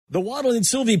The Waddle and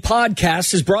Sylvie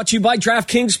podcast is brought to you by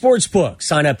DraftKings Sportsbook.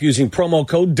 Sign up using promo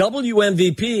code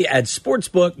WMVP at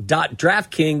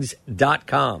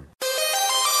sportsbook.draftkings.com.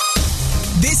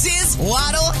 This is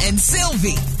Waddle and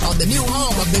Sylvie on the new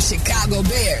home of the Chicago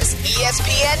Bears,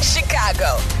 ESPN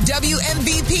Chicago,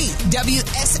 WMVP,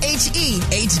 WSHE,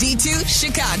 HD2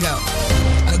 Chicago,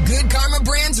 a Good Karma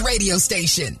Brands radio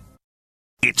station.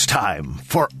 It's time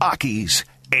for Aki's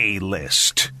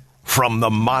A-List. From the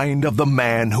mind of the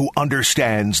man who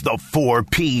understands the 4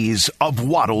 Ps of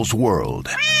Waddle's world.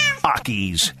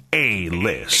 Aki's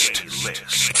A-List.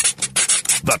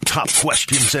 The top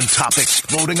questions and topics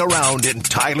floating around in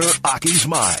Tyler Aki's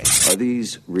mind. Are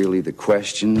these really the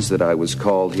questions that I was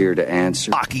called here to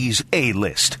answer? Aki's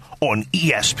A-List on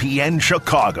ESPN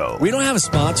Chicago. We don't have a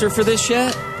sponsor for this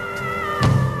yet?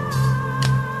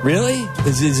 Really?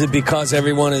 Is it because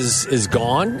everyone is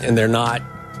gone and they're not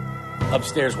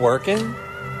upstairs working?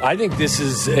 I think this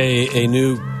is a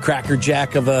new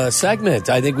crackerjack of a segment.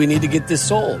 I think we need to get this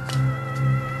sold.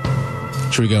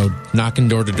 Should we go knocking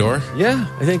door to door? Yeah,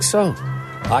 I think so.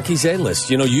 Aki's A-List.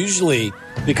 You know, usually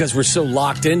because we're so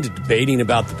locked into debating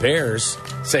about the Bears,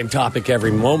 same topic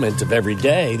every moment of every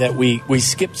day, that we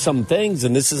skip some things,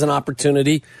 and this is an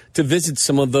opportunity to visit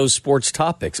some of those sports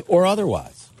topics or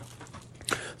otherwise.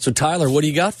 So, Tyler, what do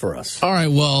you got for us? All right,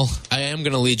 well, I am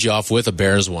going to lead you off with a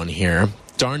Bears one here.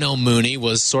 Darnell Mooney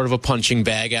was sort of a punching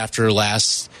bag after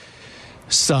last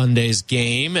Sunday's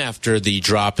game, after the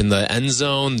drop in the end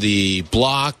zone, the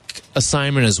block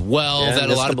assignment as well. Yeah,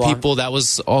 that a lot of people, that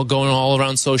was all going all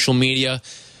around social media.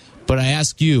 But I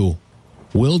ask you,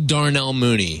 will Darnell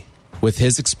Mooney, with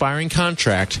his expiring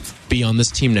contract, be on this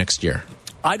team next year?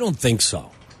 I don't think so.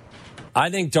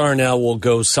 I think Darnell will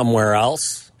go somewhere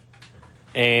else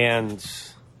and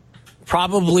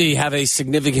probably have a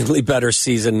significantly better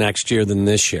season next year than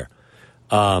this year.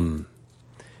 It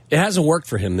hasn't worked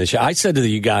for him this year. I said to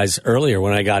you guys earlier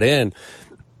when I got in,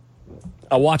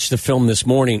 I watched the film this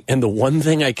morning, and the one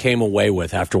thing I came away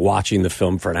with after watching the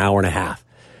film for an hour and a half,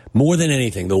 more than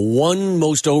anything, the one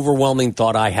most overwhelming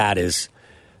thought I had is,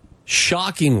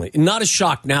 shockingly, not a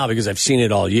shock now because I've seen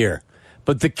it all year,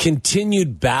 but the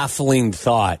continued baffling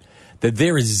thought that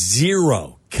there is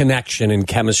zero connection and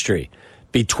chemistry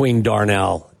between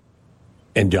Darnell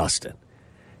and Justin.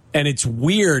 And it's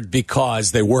weird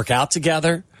because they work out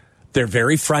together. They're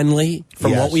very friendly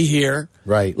from what we hear.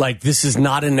 Right. Like, this is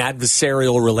not an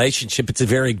adversarial relationship. It's a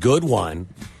very good one.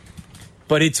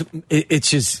 But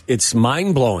it's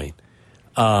mind-blowing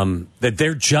that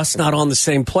they're just not on the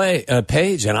same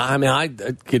page. And I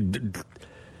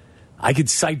could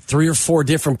cite 3 or 4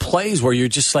 different plays where you're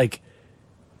just like,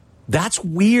 that's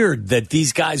weird that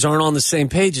these guys aren't on the same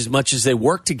page as much as they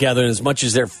work together and as much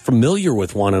as they're familiar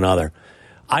with one another.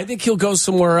 I think he'll go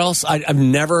somewhere else.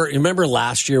 Remember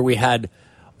last year we had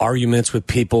arguments with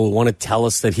people who want to tell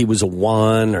us that he was a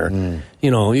 1 or,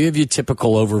 you have your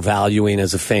typical overvaluing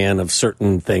as a fan of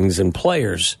certain things and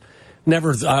players. I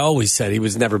always said he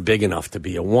was never big enough to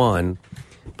be a 1.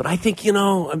 But I think,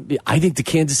 I think the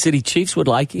Kansas City Chiefs would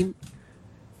like him.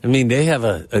 I mean, they have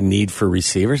a need for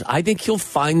receivers. I think he'll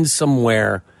find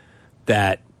somewhere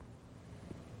that,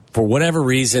 for whatever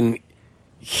reason,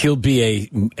 he'll be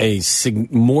a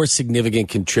more significant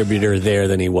contributor there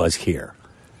than he was here.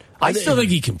 I still think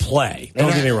he can play.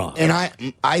 Don't get me wrong. And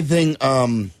I think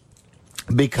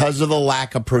because of the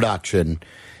lack of production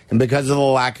and because of the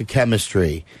lack of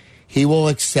chemistry, he will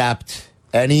accept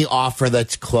any offer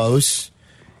that's close.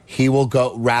 He will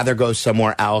rather go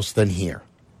somewhere else than here.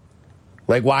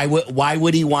 Like, why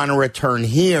would he want to return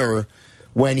here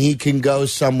when he can go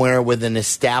somewhere with an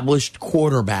established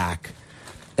quarterback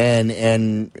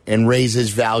and raise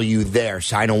his value there?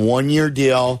 Sign a 1-year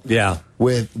deal,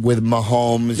 with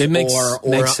Mahomes. It makes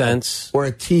sense, or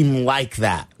a team like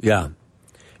that. Yeah.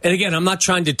 And again, I'm not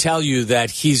trying to tell you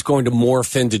that he's going to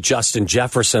morph into Justin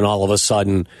Jefferson all of a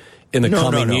sudden in the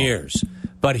coming years,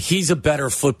 but he's a better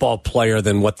football player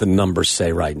than what the numbers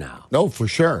say right now. No, for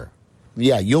sure.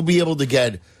 Yeah, you'll be able to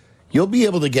get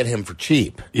him for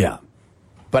cheap. Yeah,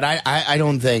 but I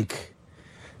don't think.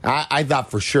 I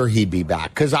thought for sure he'd be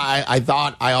back because I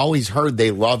always heard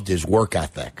they loved his work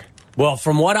ethic. Well,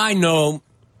 from what I know,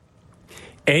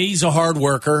 A, he's a hard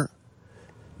worker.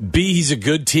 B, he's a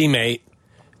good teammate.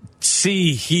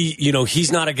 C,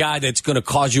 he's not a guy that's going to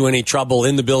cause you any trouble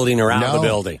in the building or out of the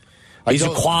building. He's a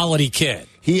quality kid.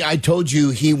 I told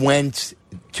you he went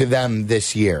to them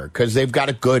this year because they've got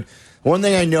a good. One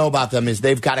thing I know about them is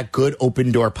they've got a good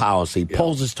open door policy. Yeah.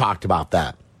 Poles has talked about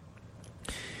that,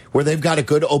 where they've got a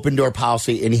good open door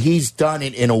policy, and he's done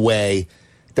it in a way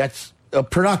that's a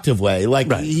productive way.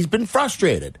 Like, he's been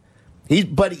frustrated.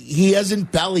 But he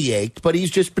hasn't bellyached, but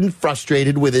he's just been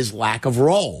frustrated with his lack of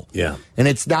role. Yeah. And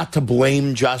it's not to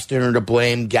blame Justin or to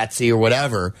blame Getsy or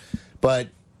whatever, but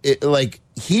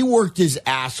he worked his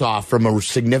ass off from a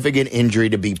significant injury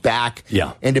to be back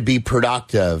and to be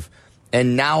productive.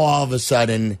 And now all of a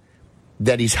sudden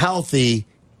that he's healthy,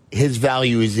 his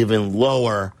value is even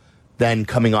lower than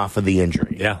coming off of the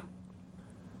injury. Yeah.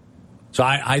 So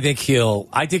I think he'll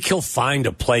find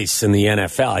a place in the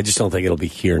NFL. I just don't think it'll be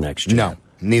here next year. No,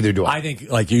 neither do I. I think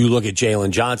like you look at Jalen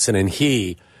Johnson and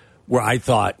where I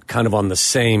thought kind of on the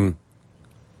same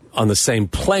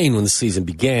plane when the season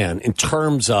began in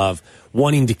terms of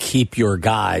wanting to keep your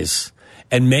guys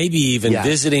and maybe even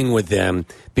visiting with them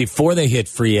before they hit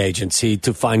free agency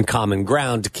to find common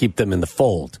ground to keep them in the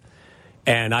fold.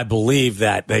 And I believe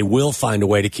that they will find a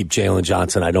way to keep Jalen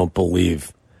Johnson. I don't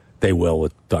believe they will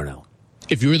with Darnell.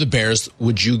 If you were the Bears,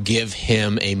 would you give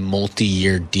him a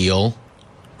multi-year deal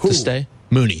to stay?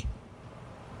 Mooney.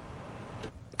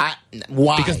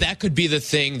 Why? Because that could be the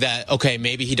thing that, okay,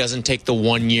 maybe he doesn't take the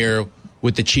 1 year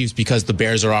with the Chiefs because the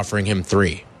Bears are offering him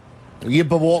 3. Yeah,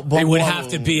 but it would have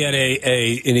to be at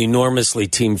an enormously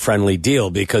team-friendly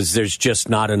deal because there's just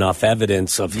not enough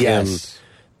evidence of him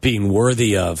being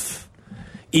worthy of.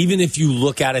 Even if you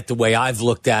look at it the way I've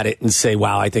looked at it and say,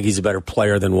 wow, I think he's a better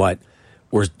player than what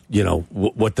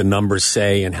the numbers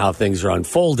say and how things are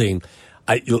unfolding.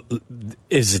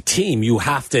 As a team, you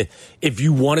have to, if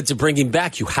you wanted to bring him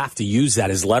back, you have to use that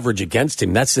as leverage against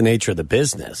him. That's the nature of the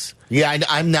business. Yeah,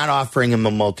 I'm not offering him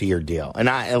a multi-year deal, and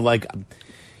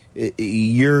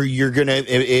you're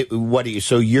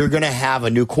gonna have a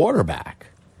new quarterback,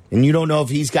 and you don't know if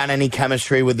he's got any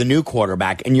chemistry with the new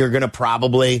quarterback, and you're gonna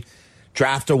probably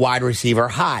draft a wide receiver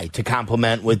high to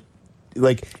complement with.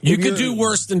 You could do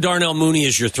worse than Darnell Mooney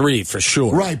as your 3 for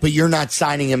sure. Right, but you're not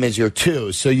signing him as your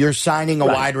 2. So you're signing a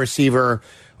wide receiver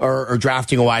or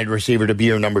drafting a wide receiver to be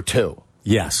your number 2.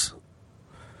 Yes.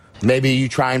 Maybe you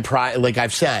try and pry, like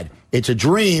I've said, it's a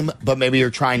dream, but maybe you're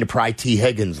trying to pry T.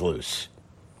 Higgins loose.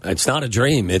 It's not a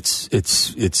dream. It's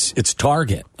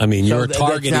target. I mean, you're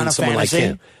targeting someone like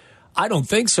him. I don't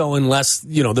think so unless,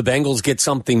 the Bengals get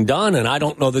something done, and I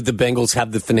don't know that the Bengals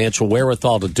have the financial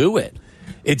wherewithal to do it.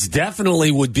 It's definitely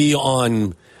would be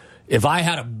on, if I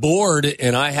had a board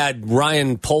and I had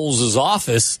Ryan Poles'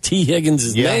 office, T.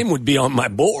 Higgins' name would be on my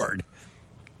board.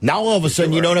 Now all of a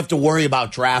sudden you don't have to worry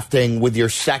about drafting with your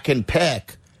second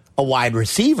pick a wide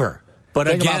receiver. But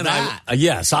Think again,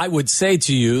 I would say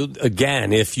to you,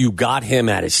 again, if you got him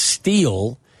at a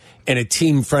steal and a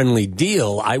team-friendly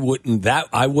deal, I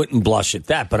wouldn't blush at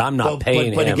that, but I'm not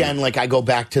paying him. But again, I go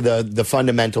back to the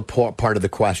fundamental part of the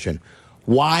question.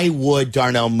 Why would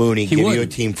Darnell Mooney give you a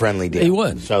team-friendly deal? He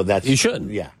would. So he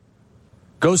shouldn't. Yeah.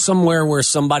 Go somewhere where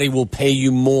somebody will pay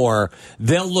you more.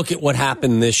 They'll look at what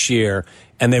happened this year,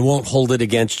 and they won't hold it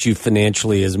against you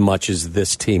financially as much as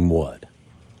this team would.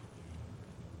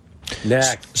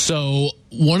 Next. So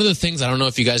one of the things, I don't know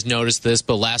if you guys noticed this,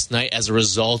 but last night as a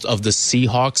result of the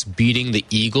Seahawks beating the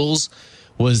Eagles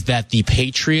was that the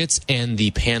Patriots and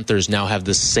the Panthers now have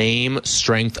the same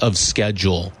strength of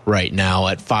schedule right now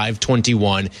at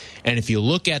 521. And if you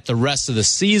look at the rest of the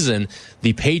season,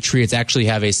 the Patriots actually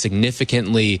have a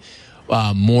significantly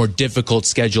more difficult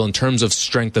schedule in terms of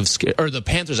strength of or the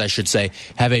Panthers, I should say,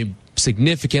 have a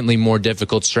significantly more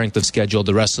difficult strength of schedule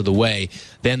the rest of the way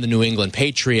than the New England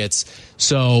Patriots.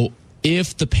 So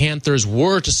if the Panthers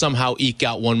were to somehow eke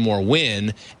out one more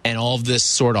win and all of this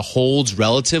sort of holds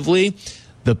relatively,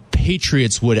 the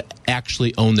Patriots would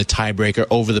actually own the tiebreaker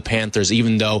over the Panthers,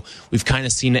 even though we've kind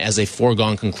of seen it as a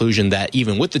foregone conclusion that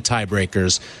even with the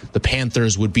tiebreakers, the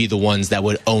Panthers would be the ones that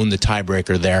would own the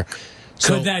tiebreaker there.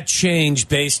 So, could that change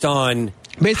based on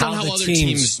how other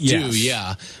teams do?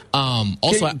 Yeah.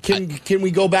 Also, can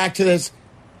we go back to this?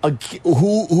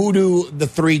 Who do the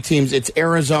 3 teams? It's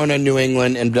Arizona, New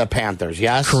England, and the Panthers.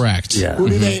 Yes, correct. Yeah.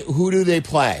 Who do they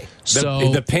play?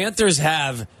 The Panthers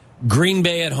have Green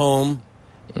Bay at home,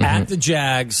 at the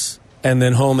Jags, and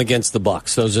then home against the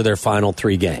Bucs. Those are their final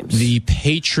 3 games. The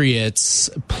Patriots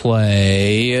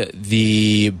play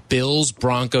the Bills,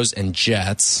 Broncos, and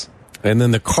Jets. And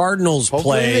then the Cardinals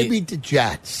play they beat the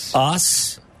Jets.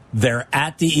 Us. They're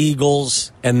at the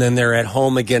Eagles, and then they're at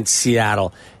home against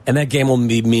Seattle. And that game will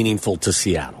be meaningful to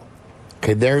Seattle.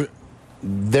 Okay,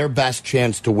 their best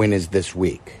chance to win is this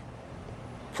week.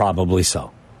 Probably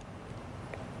so.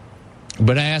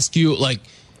 But I ask you,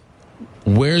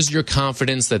 where's your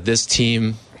confidence that this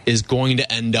team is going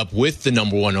to end up with the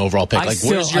number 1 overall pick?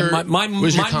 Where's your my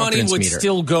money would meter?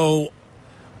 Still go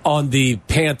on the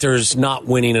Panthers not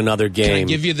winning another game. Can I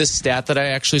give you this stat that I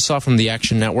actually saw from the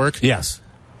Action Network? Yes.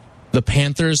 The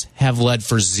Panthers have led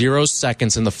for 0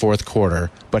 seconds in the fourth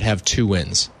quarter, but have 2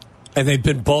 wins. And they've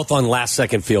been both on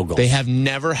last-second field goals. They have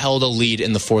never held a lead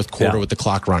in the fourth quarter with the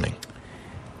clock running.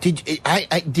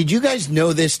 Did you guys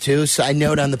know this too? Side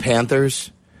note on the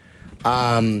Panthers.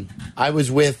 I was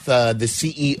with the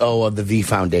CEO of the V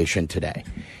Foundation today.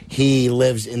 He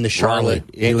lives in the Charlotte.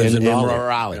 He lives in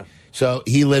Raleigh. Yeah. So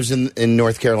he lives in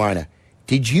North Carolina.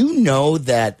 Did you know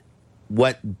that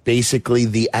what basically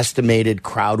the estimated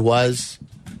crowd was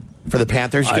for the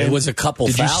Panthers game? It was a couple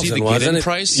Did you thousand, see the wasn't get-in it?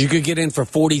 price? You could get in for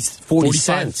 40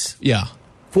 cents. Yeah.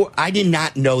 I did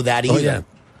not know that either.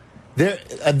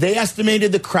 They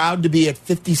estimated the crowd to be at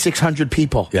 5,600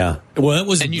 people. Yeah. Well, it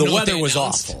was And the weather was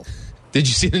awful. Did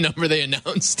you see the number they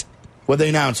announced? What they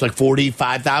announced, like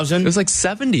 45,000? It was like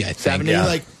 70, I think. 70? Yeah.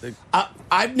 Like,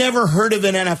 I've never heard of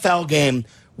an NFL game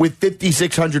with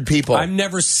 5,600 people. I've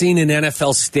never seen an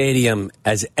NFL stadium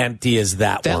as empty as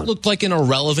that one. That looked like an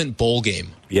irrelevant bowl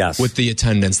game. Yes. With the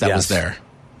attendance that was there.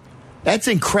 That's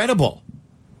incredible.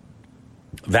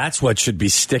 That's what should be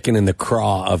sticking in the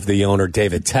craw of the owner,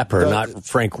 David Tepper, not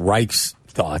Frank Reich's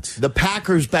thoughts. The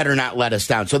Packers better not let us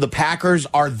down. So the Packers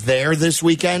are there this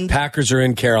weekend? Packers are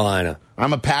in Carolina.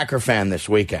 I'm a Packer fan this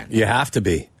weekend. You have to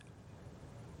be.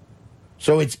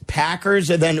 So it's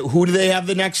Packers, and then who do they have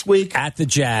the next week? At the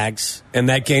Jags, and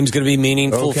that game's going to be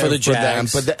meaningful for the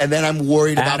Jags. And then I'm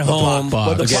worried At about home, the Bucs.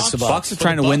 But the against the Bucs. Bucs are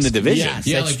trying to win the division. Yes,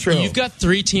 Yeah, that's like, true. You've got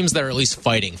 3 teams that are at least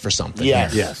fighting for something.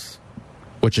 Yes. here, Yes.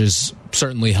 which is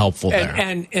certainly helpful there.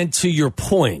 And to your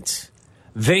point,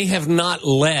 they have not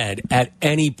led at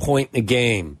any point in the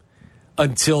game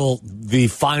until the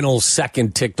final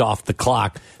second ticked off the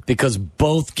clock, because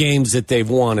both games that they've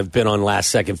won have been on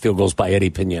last-second field goals by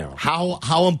Eddie Pinheiro.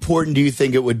 How important do you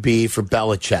think it would be for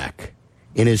Belichick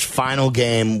in his final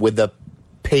game with the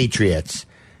Patriots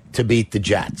to beat the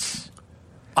Jets?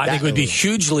 I think it would be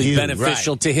hugely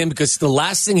beneficial to him, because the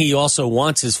last thing he also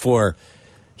wants is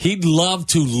he'd love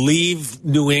to leave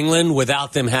New England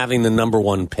without them having the number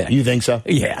 1 pick. You think so?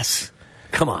 Yes.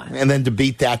 Come on. And then to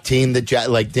beat that team,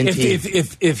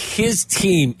 if his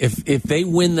team, if they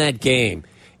win that game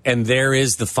and there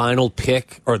is the final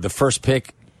pick or the first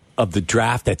pick of the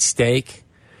draft at stake,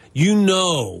 you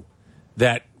know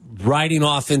that riding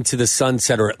off into the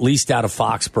sunset, or at least out of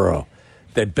Foxborough,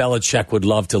 that Belichick would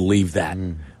love to leave that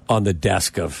on the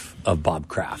desk of Bob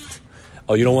Kraft.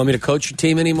 Oh, you don't want me to coach your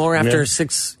team anymore after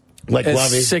 6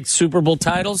 Super Bowl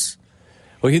titles?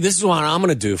 Well, this is what I'm going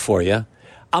to do for you.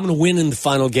 I'm going to win in the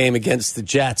final game against the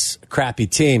Jets, a crappy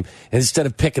team. And instead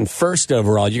of picking first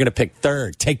overall, you're going to pick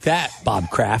third. Take that, Bob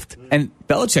Kraft. And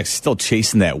Belichick's still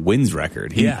chasing that wins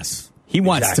record. He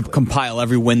wants to compile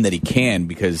every win that he can,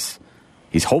 because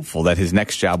he's hopeful that his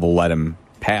next job will let him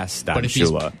pass Don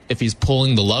Shula. If he's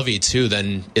pulling the Lovey too,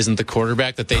 then isn't the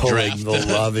quarterback that they draft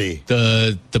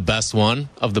the best one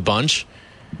of the bunch?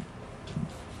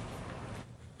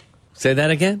 Say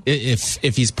that again?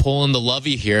 If he's pulling the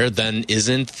Lovey here, then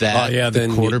isn't that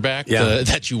the quarterback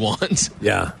that you want?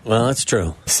 Yeah, well, that's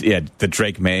true. Yeah, the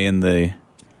Drake May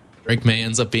Drake May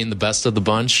ends up being the best of the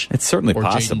bunch. It's certainly or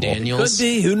possible. Jaden Daniels. Could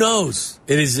be. Who knows?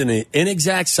 It is an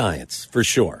inexact science, for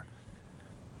sure.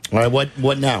 All right,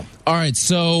 what now? All right,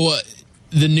 so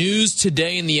the news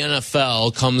today in the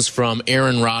NFL comes from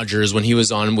Aaron Rodgers when he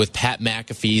was on with Pat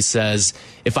McAfee. He says,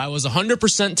 if I was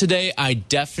 100% today, I'd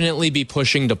definitely be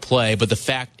pushing to play, but the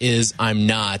fact is I'm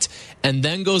not. And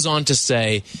then goes on to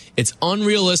say, it's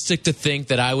unrealistic to think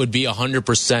that I would be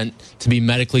 100% to be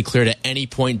medically cleared at any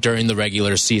point during the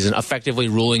regular season, effectively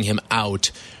ruling him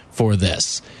out for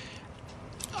this.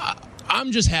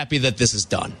 I'm just happy that this is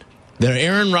done. The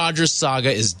Aaron Rodgers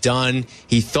saga is done.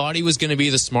 He thought he was going to be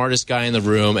the smartest guy in the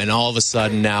room, and all of a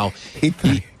sudden now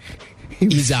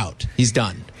he's out. He's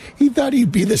done. He thought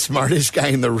he'd be the smartest guy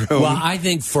in the room. Well, I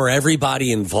think for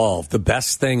everybody involved, the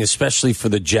best thing, especially for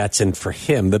the Jets and for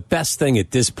him, the best thing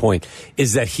at this point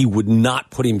is that he would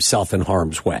not put himself in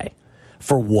harm's way.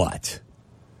 For what?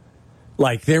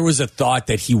 Like, there was a thought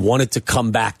that he wanted to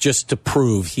come back just to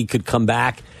prove he could come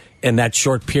back in that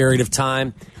short period of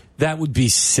time. That would be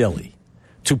silly,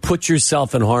 to put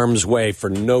yourself in harm's way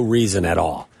for no reason at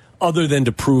all, other than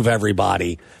to prove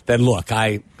everybody that, look,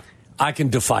 I can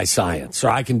defy science,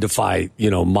 or I can defy,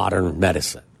 modern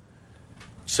medicine.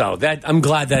 So I'm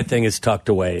glad that thing is tucked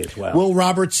away as well. Will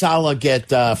Robert Saleh get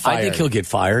fired? I think he'll get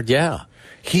fired, yeah.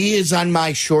 He is on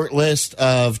my short list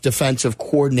of defensive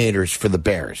coordinators for the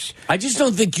Bears. I just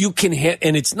don't think you can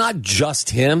and it's not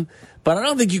just him, but I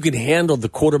don't think you can handle the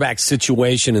quarterback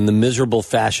situation in the miserable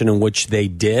fashion in which they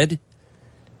did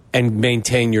and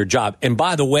maintain your job. And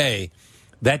by the way,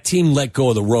 that team let go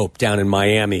of the rope down in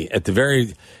Miami at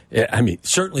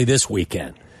certainly this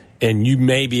weekend. and you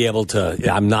may be able to,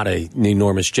 I'm not an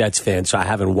enormous Jets fan, so I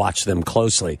haven't watched them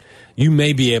closely. You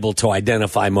may be able to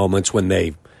identify moments when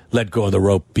they let go of the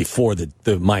rope before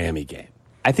the Miami game.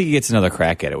 I think he gets another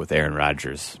crack at it with Aaron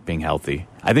Rodgers being healthy.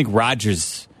 I think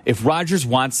if Rodgers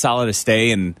wants Saleh to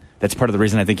stay, and that's part of the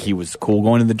reason I think he was cool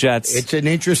going to the Jets. It's an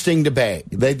interesting debate.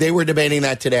 They were debating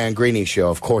that today on Greeny's show.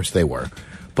 Of course they were.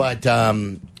 But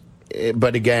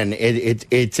again,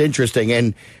 it's interesting.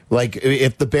 And, like,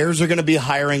 if the Bears are going to be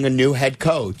hiring a new head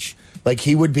coach, like,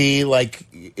 he would be, like,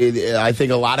 I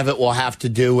think a lot of it will have to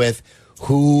do with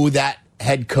who that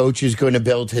head coach is going to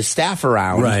build his staff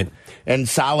around. Right. And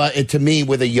Saleh, to me,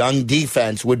 with a young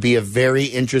defense, would be a very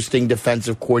interesting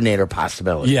defensive coordinator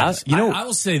possibility. Yes. I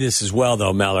will say this as well,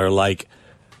 though, Meller. Like,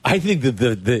 I think that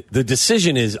the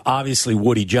decision is obviously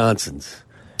Woody Johnson's.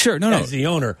 Sure, as the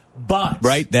owner. But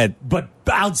but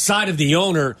outside of the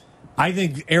owner, I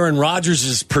think Aaron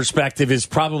Rodgers' perspective is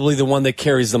probably the one that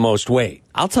carries the most weight.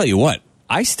 I'll tell you what,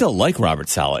 I still like Robert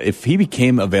Saleh. If he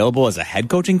became available as a head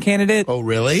coaching candidate. Oh,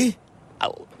 really?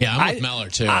 Yeah, I'm with Meller,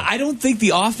 too. I don't think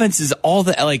the offense is all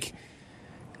that, like.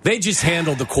 They just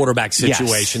handled the quarterback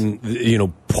situation,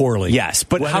 poorly. Yes,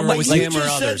 but how much? You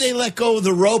just said they let go of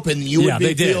the rope, and you would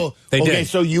feel. They did.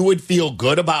 So you would feel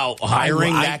good about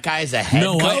hiring that guy as a head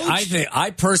coach? No, I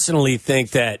personally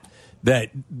think that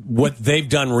what they've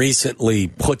done recently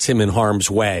puts him in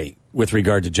harm's way with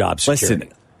regard to job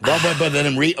security.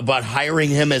 Listen, but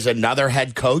hiring him as another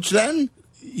head coach, then?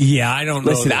 Yeah, I don't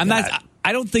know. Listen, I'm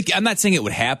not saying it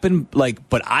would happen,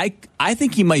 but I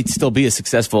think he might still be a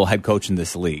successful head coach in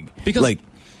this league. Because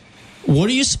what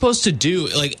are you supposed to do?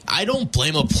 Like, I don't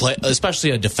blame especially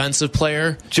a defensive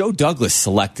player. Joe Douglas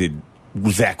selected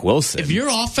Zach Wilson. If your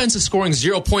offense is scoring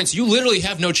 0 points, you literally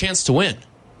have no chance to win.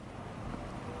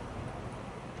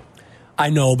 I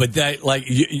know, but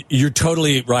you're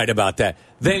totally right about that.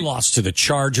 They lost to the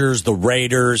Chargers, the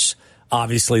Raiders,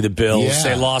 obviously the Bills. Yeah.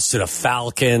 They lost to the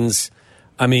Falcons.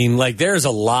 I mean, there's a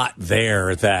lot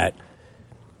there that.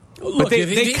 But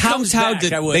they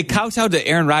kowtowed to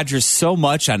Aaron Rodgers so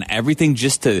much on everything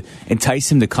just to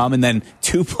entice him to come, and then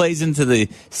 2 plays into the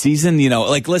season,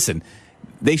 listen,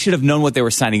 they should have known what they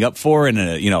were signing up for in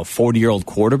a 40-year-old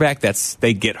quarterback.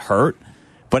 They get hurt,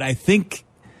 but I think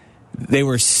they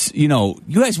were, you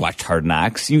guys watched Hard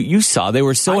Knocks. You saw they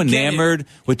were so enamored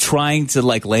with trying to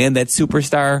land that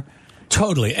superstar.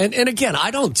 Totally. And again,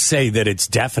 I don't say that it's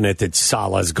definite that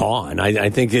Saleh's gone. I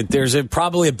think that there's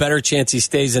probably a better chance he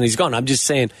stays than he's gone. I'm just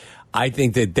saying I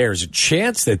think that there's a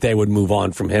chance that they would move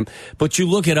on from him. But you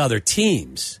look at other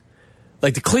teams.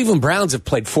 Like the Cleveland Browns have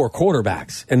played 4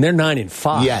 quarterbacks, and they're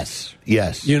 9-5.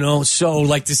 Yes. So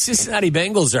the Cincinnati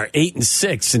Bengals are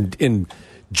 8-6, and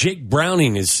Jake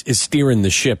Browning is steering the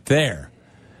ship there.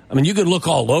 I mean, you could look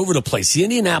all over the place. The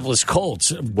Indianapolis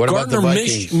Colts. What about the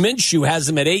Vikings? Minshew has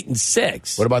them at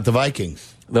 8-6. What about the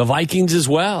Vikings? The Vikings as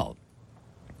well.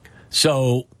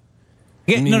 So,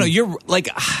 you're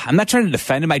I'm not trying to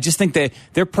defend him. I just think that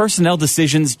their personnel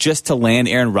decisions just to land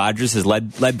Aaron Rodgers has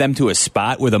led them to a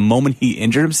spot where the moment he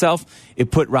injured himself,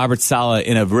 it put Robert Saleh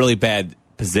in a really bad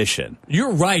position.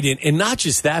 You're right, and not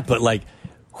just that, but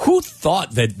who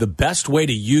thought that the best way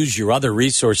to use your other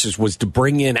resources was to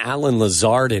bring in Alan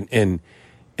Lazard and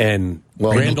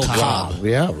Randall Cobb?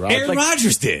 Yeah, right. Aaron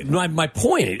Rodgers did. My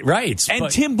point, right? And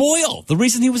Tim Boyle. The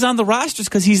reason he was on the roster is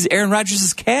because he's Aaron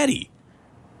Rodgers' caddy.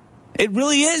 It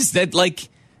really is that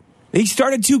he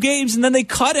started 2 games and then they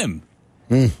cut him.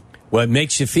 Well, it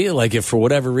makes you feel like if for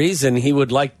whatever reason he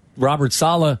would like Robert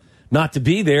Saleh not to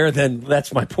be there, then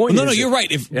that's my point. No, you're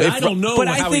right. I don't know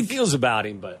how he feels about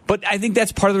him, but I think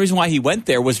that's part of the reason why he went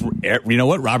there was,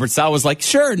 Robert Saleh was like,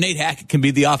 sure, Nate Hackett can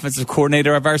be the offensive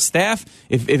coordinator of our staff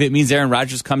if it means Aaron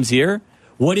Rodgers comes here.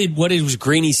 What was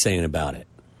Greeny saying about it?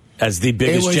 As the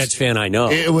biggest Jets fan I know,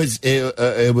 it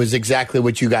was exactly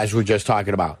what you guys were just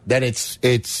talking about. That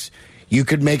it's you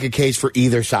could make a case for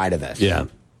either side of this. Yeah,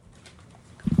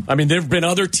 I mean, there have been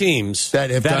other teams that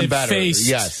have done better.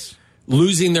 Faced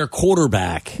losing their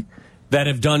quarterback that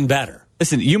have done better.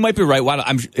 Listen, you might be right.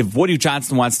 If Woody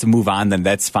Johnson wants to move on, then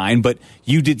that's fine. But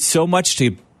you did so much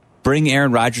to bring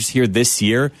Aaron Rodgers here this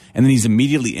year, and then he's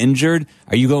immediately injured.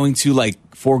 Are you going to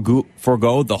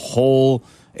forego the whole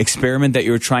experiment that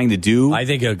you were trying to do? I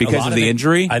think because of the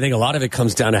injury. I think a lot of it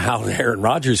comes down to how Aaron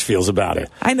Rodgers feels about it.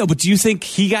 I know, but do you think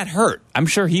he got hurt? I'm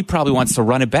sure he probably wants to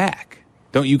run it back.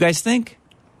 Don't you guys think?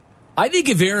 I think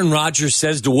if Aaron Rodgers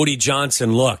says to Woody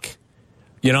Johnson, look,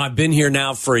 I've been here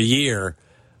now for a year.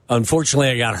 Unfortunately,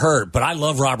 I got hurt, but I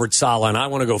love Robert Saleh, and I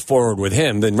want to go forward with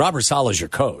him. Then Robert Saleh is your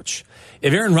coach.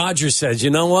 If Aaron Rodgers says, you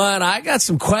know what, I got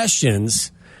some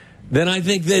questions, then I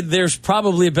think that there's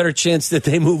probably a better chance that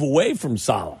they move away from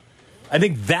Saleh. I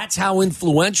think that's how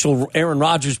influential Aaron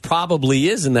Rodgers probably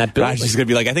is in that building. Rodgers is going to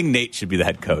be like, I think Nate should be the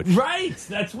head coach. Right.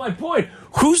 That's my point.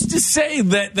 Who's to say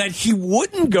that he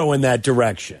wouldn't go in that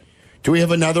direction? Do we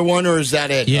have another one, or is that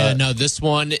it? Yeah, no, this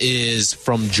one is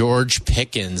from George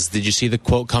Pickens. Did you see the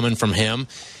quote coming from him?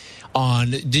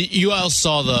 You all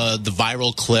saw the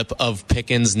viral clip of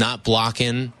Pickens not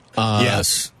blocking?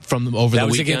 Yes. From over the weekend? That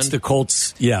was against the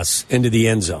Colts, yes, into the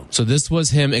end zone. So this was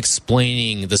him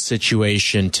explaining the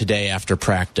situation today after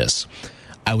practice.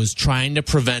 I was trying to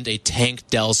prevent a Tank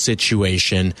Dell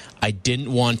situation. I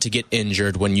didn't want to get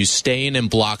injured. When you stay in and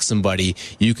block somebody,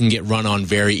 you can get run on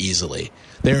very easily.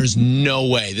 There's no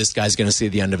way this guy's going to see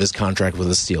the end of his contract with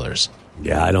the Steelers.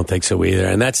 Yeah, I don't think so either.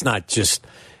 And that's not just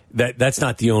that's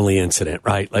not the only incident,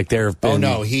 right? Like there have been. Oh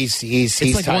no, he's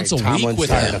like tired. once a Tomlin's week with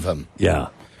tired him. of him. Yeah.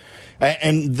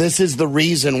 And this is the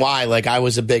reason why, like, I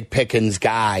was a big Pickens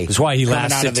guy. That's why he coming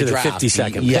lasted out of to the draft.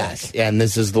 52nd Yes, pick. and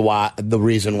this is the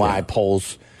reason why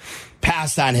polls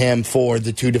passed on him for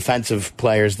the two defensive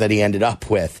players that he ended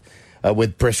up with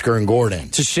Brisker and Gordon.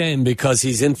 It's a shame because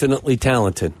he's infinitely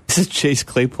talented. This is Chase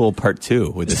Claypool Part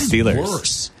 2 with the Steelers.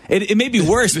 Worse. It may be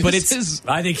worse, but it's.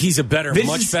 I think he's a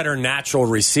much better natural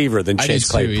receiver than Chase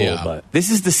do Claypool. too, yeah. But This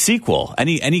is the sequel.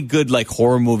 Any good like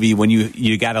horror movie when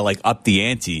you got to like up the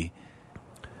ante.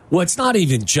 well, it's not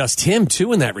even just him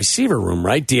too in that receiver room,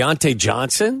 right? Deontay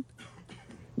Johnson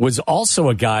was also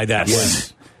a guy that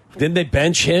was. Didn't they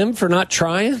bench him for not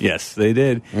trying? Yes, they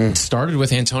did. It started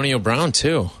with Antonio Brown,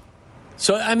 too.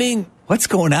 So I mean, What's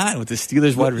going on with the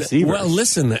Steelers wide receivers? well,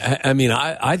 listen. I mean,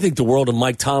 I think the world of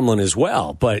Mike Tomlin as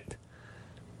well, but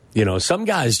some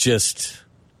guys just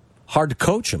hard to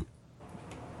coach him.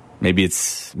 Maybe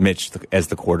it's Mitch as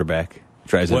the quarterback.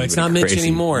 Drives Well, it's not everybody Mitch crazy.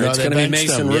 anymore. No, it's they going to be benched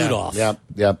Mason him. Rudolph. Yep.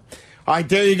 All right,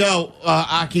 there you go.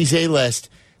 Aki's A-List.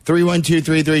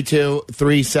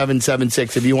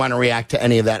 312-332-3776 if you want to react to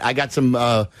any of that. I got some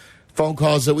phone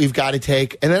calls that we've got to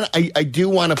take. And then I do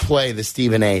want to play the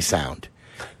Stephen A. sound.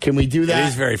 Can we do that? It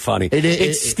is very funny.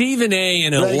 It's Stephen A.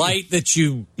 in a light that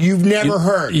you've never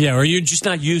heard. Yeah, or you're just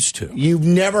not used to. You've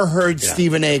never heard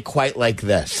Stephen A. quite like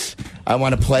this. I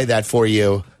want to play that for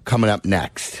you coming up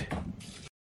next.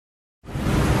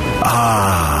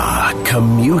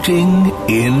 Commuting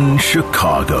in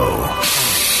Chicago.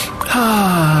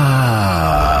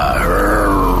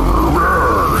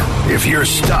 If you're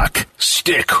stuck,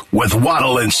 stick with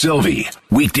Waddle and Sylvie.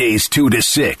 Weekdays 2 to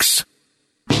 6.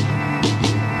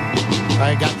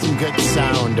 I got some good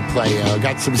sound to play you. I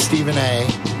got some Stephen A.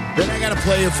 Then I got to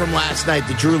play you from last night.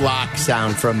 The Drew Lock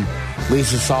sound from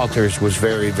Lisa Salters was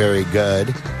very, very good.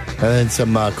 And then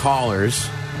some callers.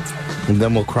 And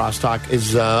then we'll crosstalk.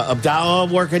 Is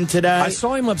Abdallah working today? I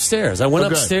saw him upstairs. I went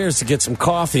upstairs to get some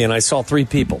coffee, and I saw 3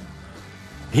 people.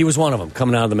 He was one of them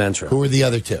coming out of the men's room. Who were the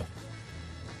other 2?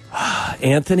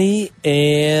 Anthony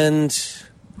and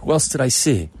who else did I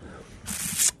see?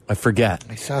 I forget.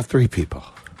 I saw 3 people.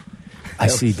 I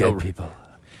see dead people.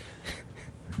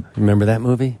 Remember that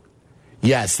movie?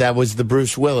 Yes, that was the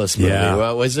Bruce Willis movie. Yeah.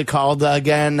 What was it called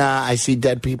again? I See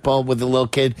Dead People with the little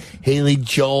kid, Haley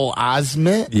Joel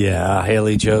Osment. Yeah,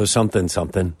 Haley Joe something.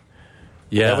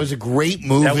 Yeah, that was a great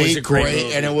movie. That was a great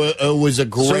movie. And it was a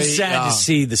great. So sad to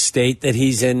see the state that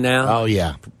he's in now. Oh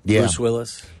yeah. Bruce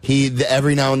Willis.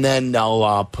 Every now and then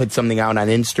they'll put something out on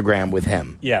Instagram with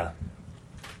him. Yeah,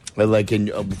 like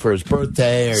for his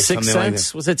birthday or Sixth something Sense. like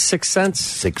that. Was it Sixth Sense?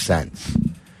 Sixth Sense.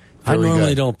 I Very normally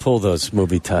good. don't pull those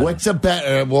movie titles. What's a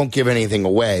better? I won't give anything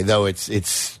away though.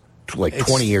 It's like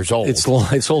 20 years old. It's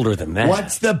older than that.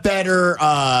 What's the better?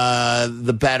 Like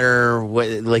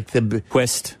the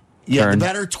Twist. Yeah, Turn. the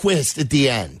better twist at the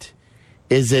end.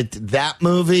 Is it that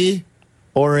movie,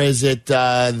 or is it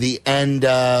the end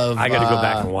of? I got to go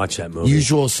back and watch that movie.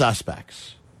 Usual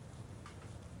Suspects.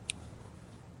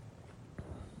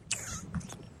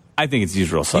 I think it's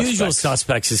Usual Suspects. Usual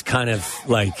Suspects is kind of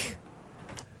like.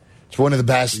 It's one of the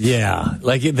best. Yeah,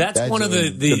 like that's one of the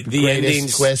greatest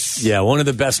endings. twists. Yeah, one of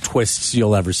the best twists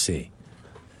you'll ever see.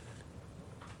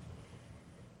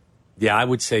 Yeah, I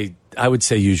would say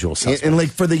Usual Suspects. And like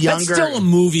for the younger, that's still a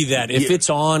movie that if it's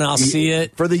on, I'll see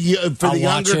it. For the I'll younger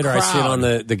watch it, or crowd, I see it on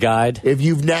the guide. If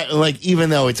you've not even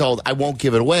though it's old, I won't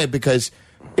give it away because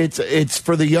it's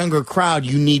for the younger crowd.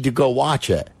 You need to go watch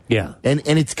it. Yeah, and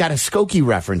it's got a Skokie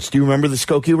reference. Do you remember the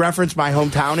Skokie reference? My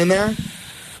hometown in there.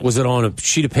 Was it on a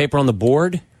sheet of paper on the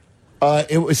board?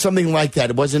 It was something like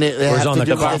that. Wasn't it? Or was it on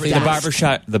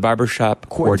the barbershop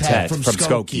quartet from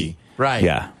Skokie. Right.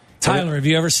 Yeah. Tyler, have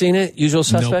you ever seen it? Usual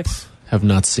Suspects? Nope. Have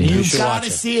not seen it. You've got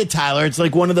to see it, Tyler. It's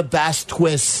like one of the best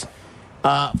twists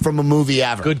from a movie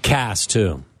ever. Good cast,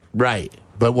 too. Right.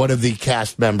 But one of the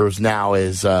cast members now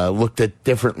is looked at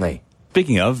differently.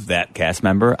 Speaking of that cast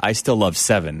member, I still love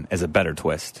 7 as a better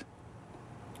twist.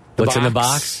 What's in the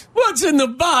box? What's in the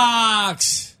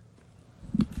box?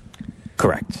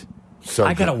 Correct. So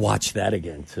I got to watch that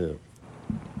again, too.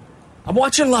 I'm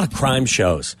watching a lot of crime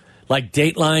shows, like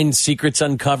Dateline Secrets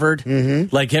Uncovered.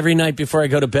 Mm-hmm. Like every night before I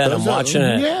go to bed, I'm watching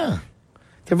it. Yeah.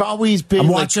 They've always been. I'm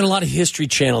watching a lot of History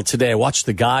Channel today. I watched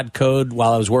The God Code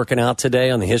while I was working out today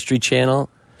on the History Channel.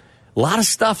 A lot of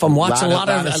stuff. I'm watching a lot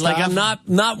of like, I'm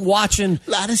not watching.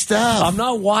 A lot of stuff. I'm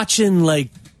not watching,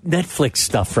 like, Netflix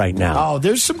stuff right now. Oh,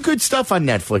 there's some good stuff on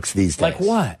Netflix these days. Like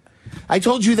what? I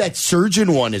told you that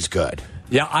Surgeon one is good.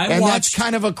 Yeah, and that's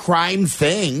kind of a crime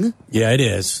thing. Yeah, it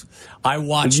is. I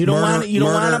watched. You don't want it. You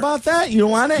don't want about that. You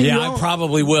don't want it. Yeah, I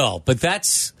probably will. But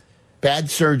that's Bad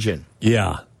Surgeon.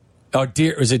 Yeah. Oh,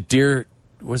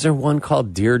 was there one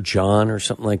called Dear John or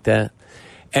something like that?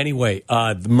 Anyway,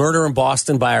 The Murder in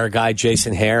Boston by our guy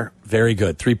Jason Hare, very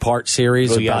good. 3-part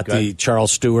series about the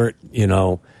Charles Stewart.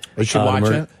 We should watch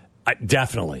it.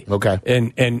 Definitely. Okay.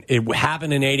 And it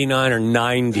happened in '89 or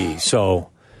 '90, so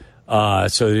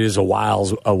it is a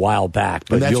while back.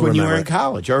 But and that's when you were in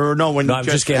college, or no? When I'm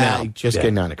just getting out.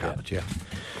 Getting out of college. Yeah.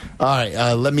 All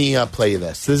right. Let me play you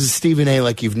this. This is Stephen A.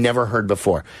 like you've never heard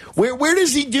before. Where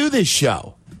does he do this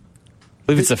show? I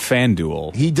believe it's a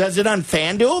FanDuel. He does it on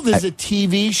FanDuel? This is a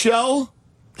TV show?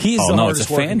 He's the hardest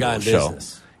working guy in show.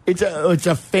 business. It's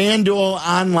a FanDuel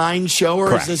online show, or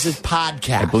Correct. is this his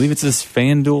podcast? I believe it's this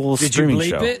FanDuel streaming Did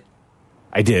you bleep show. it?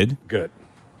 I did. Good.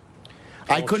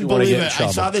 I couldn't believe it. I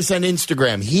saw this on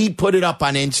Instagram. He put it up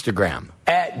on Instagram.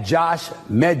 At Josh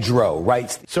Medro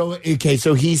writes. So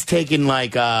he's taking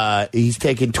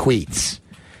tweets.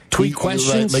 Tweet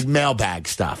questions? Like mailbag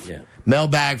stuff. Yeah.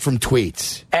 Mailbag from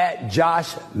tweets. At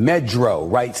Josh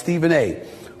Medro writes, Stephen A.,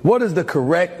 what is the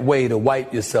correct way to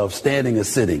wipe yourself, standing or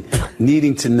sitting?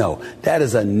 Needing to know. That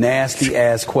is a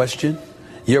nasty-ass question.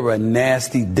 You're a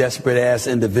nasty, desperate-ass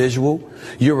individual.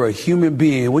 You're a human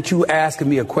being. What you asking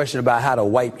me a question about how to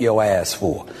wipe your ass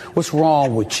for? What's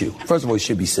wrong with you? First of all, you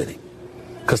should be sitting,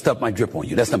 because stuff might drip on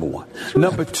you. That's number one.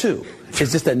 Number two,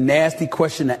 it's just a nasty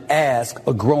question to ask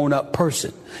a grown-up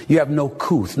person. You have no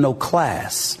couth, no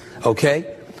class,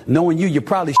 okay? Knowing you're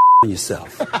probably on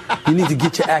yourself. You need to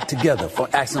get your act together for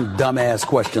asking a dumbass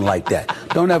question like that.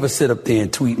 Don't ever sit up there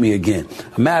and tweet me again.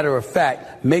 A matter of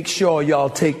fact, make sure y'all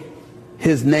take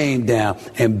his name down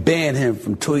and ban him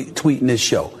from tweeting this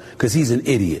show, because he's an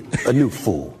idiot, a new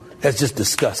fool. That's just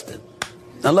disgusting.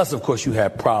 Unless, of course, you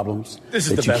have problems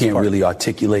that you can't really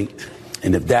articulate.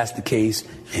 And if that's the case,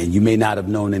 and you may not have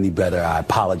known any better, I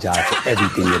apologize for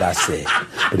everything that I said.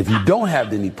 But if you don't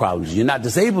have any problems, you're not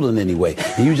disabled in any way,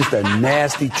 and you're just a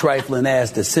nasty, trifling ass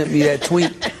that sent me that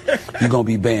tweet, you're going to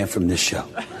be banned from this show.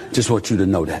 Just want you to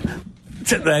know that.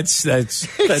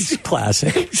 That's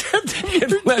classic.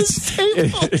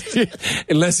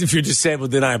 Unless if you're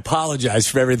disabled, then I apologize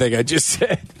for everything I just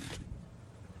said.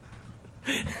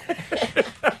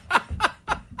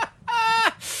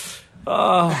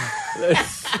 Oh,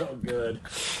 that's so good.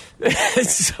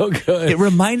 It's so good. It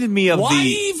reminded me of Why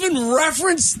even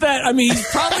reference that? I mean, he's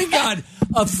probably got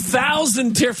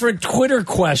 1,000 different Twitter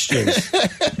questions,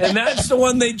 and that's the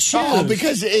one they choose. Oh,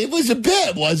 because it was a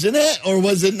bit, wasn't it? Or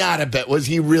was it not a bit? Was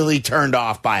he really turned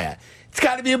off by it? It's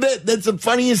got to be a bit. That's the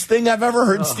funniest thing I've ever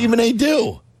heard Stephen A.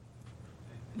 do.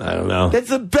 I don't know. That's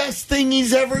the best thing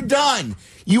he's ever done.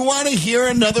 You want to hear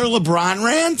another LeBron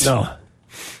rant? No.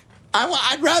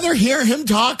 I'd rather hear him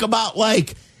talk about,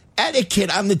 like, etiquette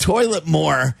on the toilet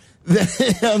more than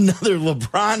another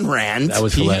LeBron rant. That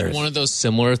was hilarious. He had one of those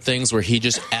similar things where he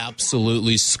just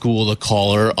absolutely schooled a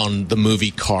caller on the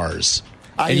movie Cars.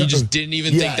 And he just didn't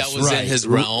even think that was in his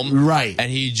realm. Right.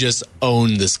 And he just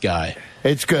owned this guy.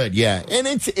 It's good, yeah. And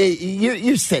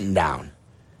you're sitting down.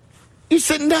 You're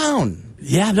sitting down.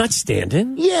 Yeah, I'm not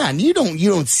standing. Yeah, and you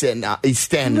don't stand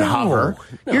and hover.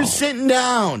 No. You're sitting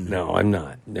down. No, I'm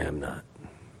not. I'm not.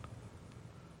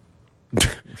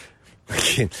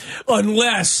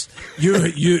 Unless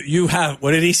you have,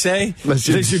 what did he say? Unless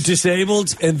you're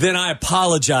disabled, and then I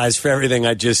apologize for everything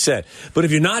I just said. But if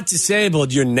you're not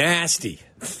disabled, you're nasty.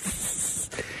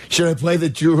 Should I play the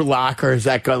Drew Lock, or is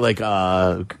that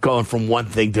going from one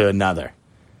thing to another?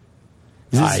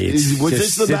 Was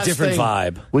this the best different thing?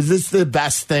 Vibe. Was this the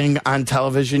best thing on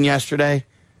television yesterday?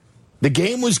 The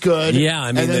game was good. Yeah,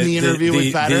 I mean, and then the interview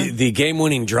was better. The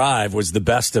game-winning drive was the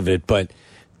best of it, but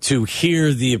to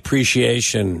hear the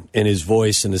appreciation in his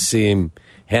voice and to see him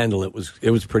handle it was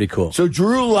pretty cool. So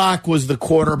Drew Lock was the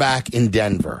quarterback in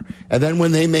Denver, and then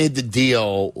when they made the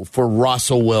deal for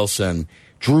Russell Wilson,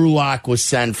 Drew Lock was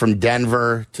sent from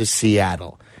Denver to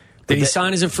Seattle. Did he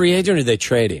sign as a free agent, or did they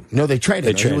trade him? No, they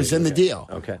traded him. He was in the deal.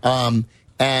 Okay.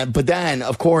 But then,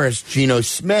 of course, Geno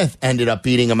Smith ended up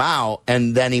beating him out,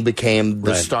 and then he became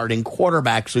the starting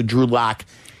quarterback. So Drew Lock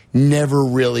never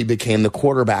really became the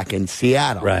quarterback in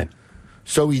Seattle. Right.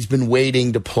 So he's been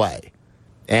waiting to play.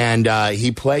 And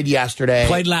he played yesterday.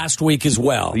 Played last week as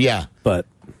well. Yeah. But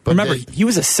remember, he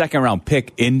was a second-round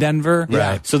pick in Denver.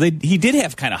 Right. So he did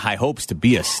have kind of high hopes to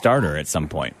be a starter at some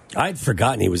point. I'd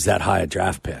forgotten he was that high a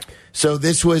draft pick. So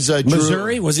this was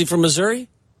Missouri? Was he from Missouri?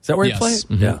 Is that where he played?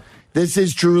 Mm-hmm. Yeah. This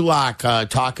is Drew Lock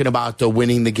talking about the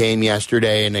winning the game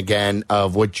yesterday, and again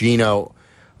of what Geno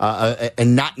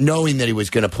and not knowing that he was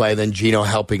going to play, then Geno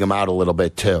helping him out a little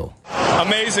bit too.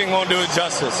 Amazing won't do it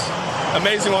justice.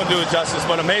 Amazing won't do it justice,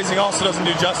 but amazing also doesn't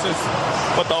do justice.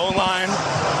 What the O-line,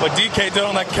 what DK did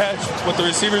on that catch, what the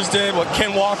receivers did, what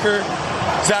Ken Walker,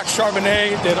 Zach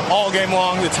Charbonnet did all game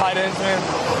long, the tight ends, man.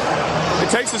 It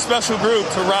takes a special group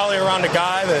to rally around a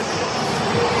guy that,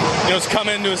 has come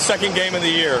into his second game of the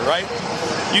year, right?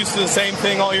 Used to the same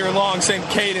thing all year long, same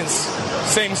cadence,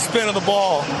 same spin of the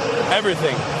ball,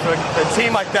 everything. For a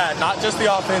team like that, not just the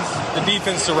offense, the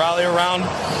defense to rally around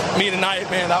me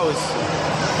tonight, man, that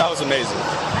was amazing.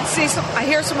 I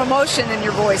hear some emotion in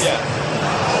your voice. Yeah.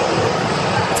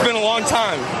 It's been a long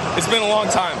time.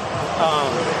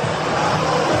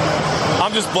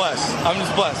 I'm just blessed.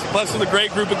 Blessed with a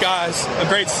great group of guys, a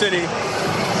great city,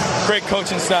 great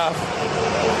coaching staff.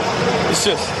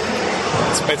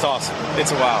 It's awesome.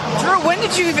 It's a wow. Drew, when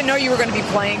did you even know you were going to be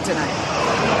playing tonight?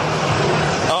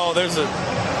 Oh, there's a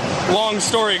long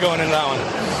story going into that one.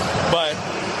 But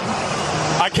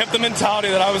I kept the mentality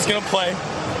that I was going to play,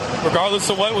 regardless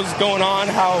of what was going on,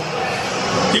 how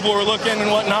people were looking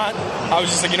and whatnot. I was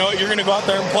just like, you know what, you're going to go out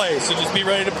there and play, so just be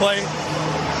ready to play.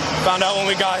 Found out when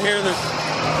we got here that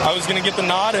I was going to get the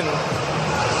nod, and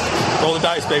roll the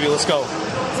dice, baby. Let's go.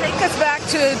 Take us back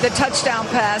to the touchdown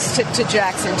pass to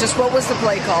Jackson. Just what was the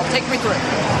play call? Take me through it.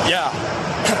 Yeah.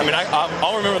 I mean,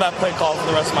 I'll remember that play call for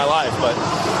the rest of my life, but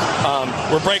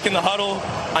we're breaking the huddle.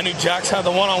 I knew Jax had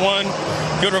the one-on-one.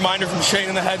 Good reminder from Shane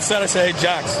in the headset. I said, hey,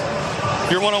 Jax,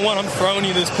 if you're one-on-one, I'm throwing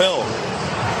you this pill.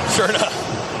 Sure enough.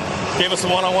 Gave us a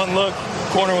one-on-one look.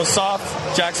 Corner was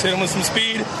soft. Jax hit him with some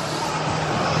speed.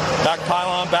 Back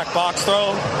pylon, back box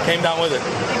throw. Came down with it.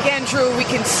 Again, Drew, we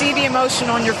can see the emotion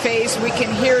on your face. We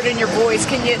can hear it in your voice.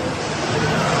 Can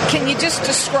you just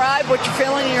describe what you're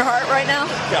feeling in your heart right now?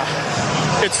 Yeah.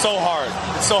 It's so hard.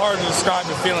 It's so hard to describe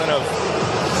the feeling of,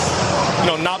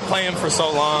 not playing for so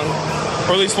long,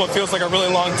 or at least what feels like a really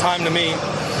long time to me.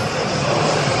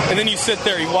 And then you sit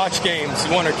there, you watch games,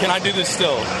 you wonder, can I do this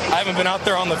still? I haven't been out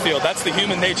there on the field. That's the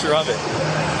human nature of it.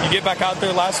 You get back out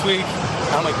there last week,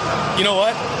 I'm like, you know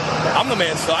what? I'm the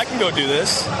man still. I can go do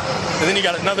this. And then you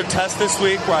got another test this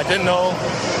week where I didn't know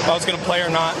if I was going to play or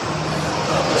not.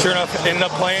 Sure enough, ended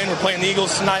up playing. We're playing the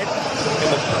Eagles tonight.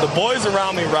 And the boys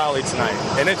around me rallied tonight.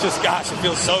 And it just, it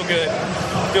feels so good.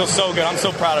 It feels so good. I'm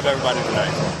so proud of everybody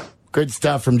tonight. Good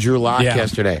stuff from Drew Lock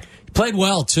yesterday. He played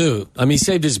well, too. I mean, he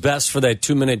saved his best for that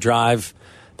 2-minute drive,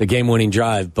 the game-winning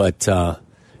drive, but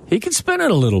he could spin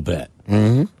it a little bit.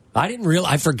 Mm-hmm.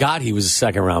 I forgot he was a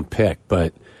second-round pick,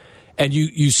 and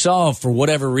you saw, for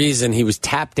whatever reason, he was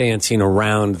tap dancing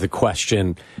around the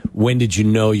question, when did you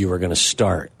know you were going to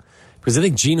start? Because I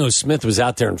think Geno Smith was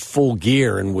out there in full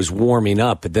gear and was warming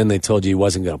up, but then they told you he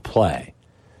wasn't going to play.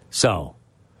 So,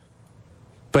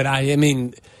 but I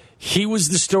mean, he was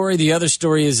the story. The other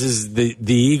story is the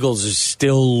Eagles are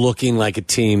still looking like a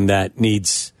team that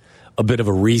needs a bit of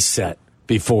a reset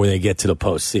before they get to the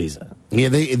postseason. Yeah,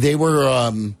 they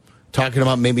were talking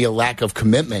about maybe a lack of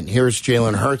commitment. Here's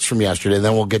Jalen Hurts from yesterday.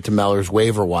 Then we'll get to Meller's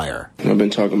waiver wire. I've been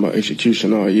talking about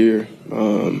execution all year.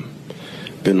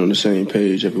 Been on the same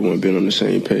page. Everyone been on the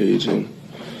same page, and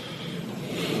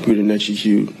we didn't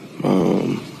execute.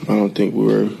 I don't think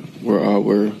we're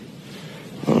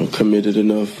committed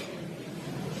enough.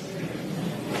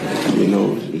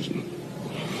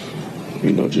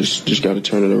 Just got to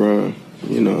turn it around.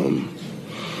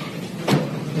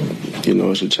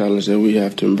 It's a challenge that we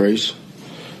have to embrace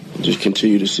and just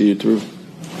continue to see it through.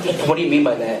 What do you mean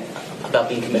by that, about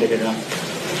being committed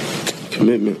enough?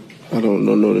 Commitment. I don't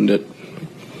know that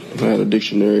I had a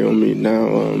dictionary on me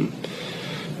now.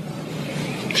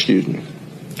 Excuse me.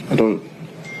 I don't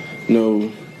know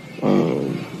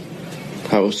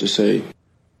how else to say.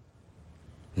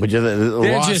 Which is a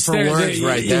loss for words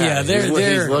right there. Yeah,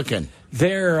 they're looking.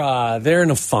 They're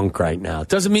in a funk right now.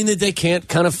 Doesn't mean that they can't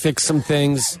kind of fix some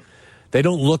things. They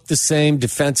don't look the same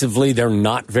defensively. They're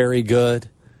not very good.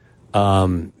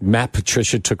 Matt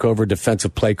Patricia took over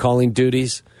defensive play calling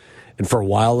duties, and for a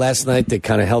while last night they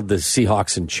kind of held the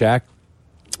Seahawks in check.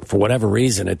 for whatever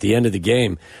reason, at the end of the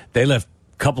game, they left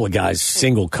a couple of guys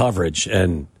single coverage,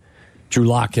 and Drew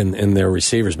Lock and their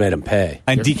receivers made them pay.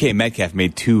 And DK Metcalf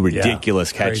made 2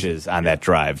 ridiculous catches on that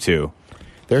drive, too.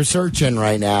 They're searching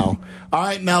right now. All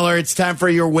right, Meller, it's time for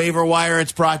your waiver wire.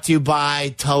 It's brought to you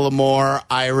by Tullamore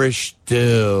Irish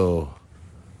Stew.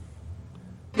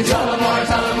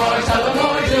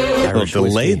 Tullamore Dew. A little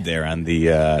delayed there on the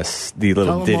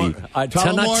little ditty.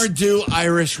 Tullamore Dew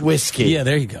Irish Whiskey. Yeah,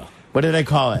 there you go. What did I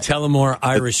call it? Tullamore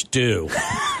Irish Dew.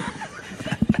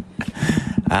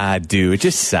 Dew. It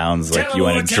just sounds like you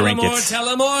want to drink it.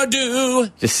 Tullamore Dew.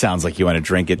 Just sounds like you want to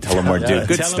drink it. Tullamore Dew.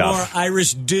 Good Tullamore stuff.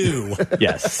 Irish Dew.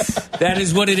 Yes. That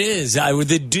is what it is.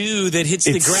 The dew that hits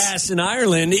the grass in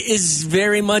Ireland is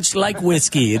very much like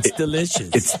whiskey. It's delicious.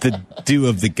 It's the dew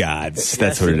of the gods.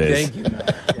 That's what it is. Thank you.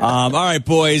 All right,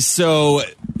 boys. So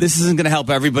this isn't going to help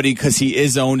everybody because he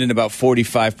is owned in about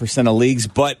 45% of leagues,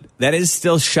 but that is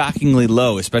still shockingly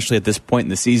low, especially at this point in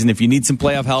the season. If you need some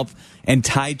playoff help, and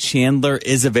Ty Chandler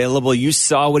is available. You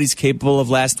saw what he's capable of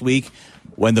last week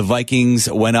when the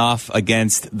Vikings went off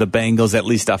against the Bengals, at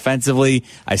least offensively.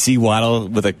 I see Waddle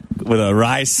with a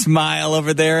wry smile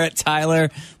over there at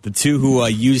Tyler, the two who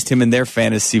used him in their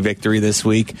fantasy victory this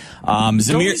week. Don't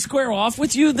we square off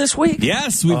with you this week?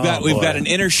 Yes, we've got an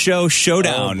inter show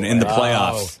showdown in the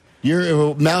playoffs.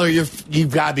 Meller,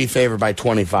 you've got to be favored by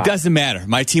 25. Doesn't matter.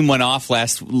 My team went off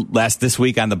this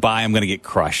week on the bye. I'm going to get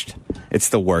crushed. It's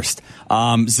the worst.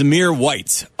 Zamir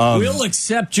White. We'll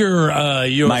accept your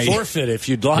forfeit if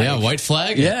you'd like. Yeah, white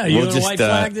flag? Yeah, you want a white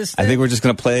flag this thing? I think we're just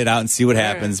going to play it out and see what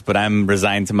happens, but I'm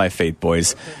resigned to my fate,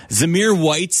 boys. Zamir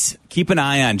White, keep an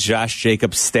eye on Josh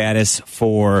Jacobs' status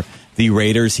for the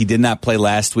Raiders. He did not play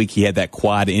last week. He had that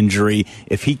quad injury.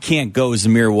 If he can't go,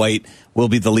 Zamir White will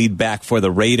be the lead back for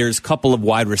the Raiders. Couple of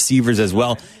wide receivers as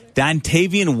well.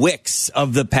 Dontavian Wicks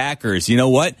of the Packers. You know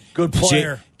what? Good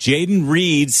player. Jaden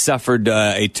Reed suffered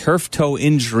a turf toe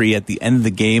injury at the end of the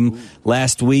game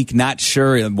last week. Not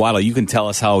sure. Waddle, you can tell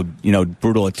us how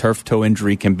brutal a turf toe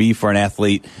injury can be for an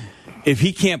athlete. If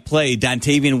he can't play,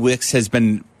 Dontavian Wicks has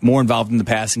been more involved in the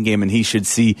passing game, and he should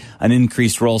see an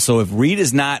increased role. So if Reed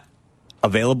is not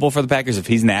available for the Packers, if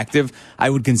he's inactive, I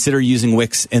would consider using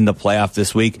Wicks in the playoff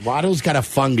this week. Waddle's got a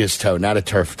fungus toe, not a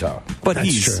turf toe. But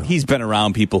he's been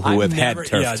around people who have had turf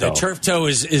toe. Yeah, the turf toe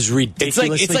is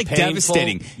ridiculously It's like painful.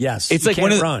 devastating. Yes, it's like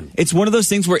it's one of those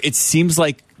things where it seems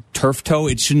like turf toe.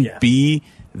 It shouldn't be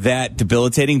that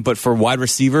debilitating, but for wide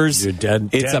receivers,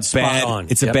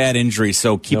 it's a bad injury.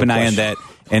 So keep an eye on that.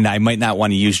 And I might not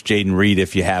want to use Jaden Reed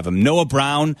if you have him. Noah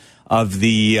Brown of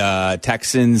the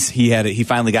Texans, he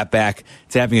finally got back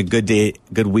to having a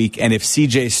good week. And if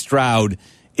C.J. Stroud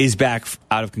is back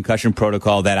out of concussion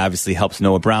protocol, that obviously helps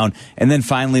Noah Brown. And then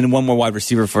finally, one more wide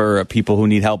receiver for people who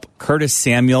need help. Curtis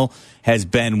Samuel has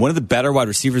been one of the better wide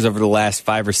receivers over the last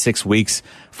 5 or 6 weeks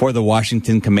for the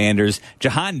Washington Commanders.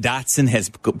 Jahan Dotson has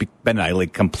been a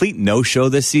complete no-show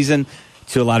this season,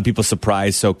 to a lot of people's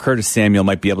surprise. So Curtis Samuel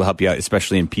might be able to help you out,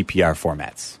 especially in PPR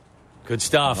formats. Good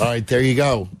stuff. All right, there you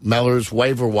go. Meller's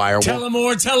waiver wire. Tell him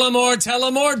more,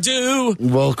 do.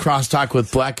 We'll crosstalk with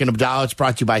Black and Abdallah. It's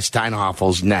brought to you by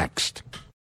Steinhoffels next.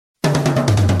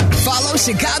 Follow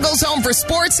Chicago's Home for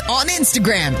Sports on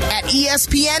Instagram at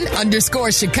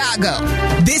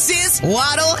ESPN_Chicago. This is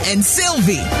Waddle and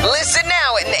Sylvie. Listen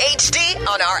now in HD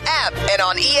on our app and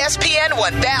on ESPN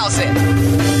 1000.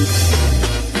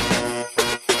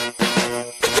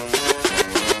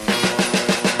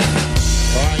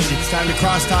 Time to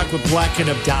crosstalk with Black and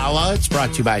Abdallah. It's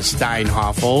brought to you by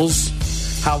Steinhoffels.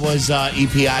 How was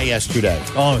EPI yesterday?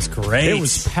 Oh, it was great. It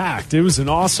was packed. It was an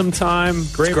awesome time.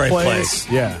 Great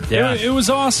place. Yeah. It was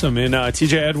awesome. And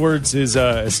TJ Edwards is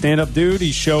a stand-up dude.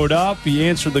 He showed up. He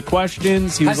answered the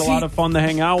questions. He was a lot of fun to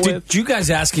hang out with. Did you guys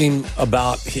ask him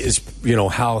about his,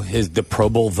 how the Pro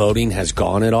Bowl voting has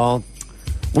gone at all?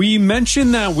 We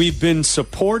mentioned that we've been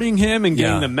supporting him and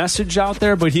getting the message out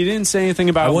there, but he didn't say anything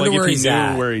about where he's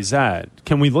at. Where he's at.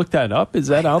 Can we look that up? Is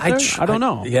that out there? I don't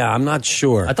know. I'm not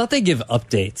sure. I thought they give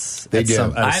updates. They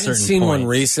do. I haven't seen one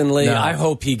recently. No. I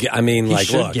hope he get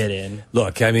in.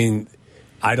 Look, I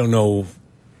don't know.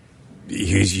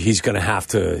 He's going to have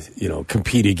to,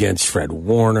 compete against Fred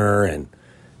Warner and,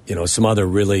 some other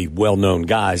really well-known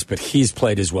guys, but he's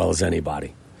played as well as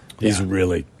anybody. He's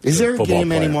really Is there a game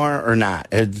player. anymore or not?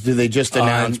 Do they just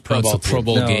announce Pro Bowl? Pro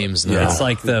Bowl games now. It's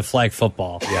like the flag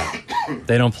football. Yeah.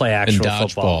 They don't play actual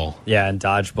and football. Yeah, and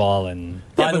dodgeball. And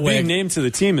by the way, being named to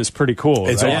the team is pretty cool.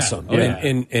 It's right? awesome. Yeah.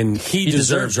 And he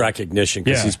deserves recognition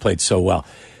because he's played so well.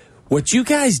 What you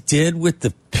guys did with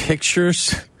the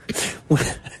pictures...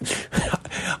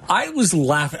 I was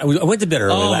laughing. I went to bed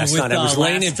early last night. I was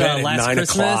laying in bed at 9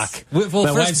 o'clock.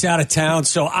 My wife's out of town,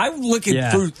 so I'm looking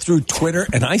through Twitter,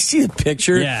 and I see a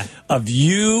picture of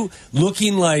you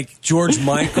looking like George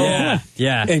Michael,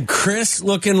 and Chris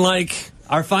looking like.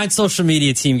 Our fine social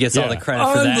media team gets all the credit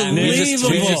for that.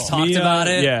 Unbelievable. We just talked about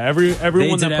it. Yeah,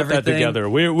 everyone that put that together.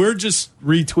 We're just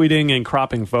retweeting and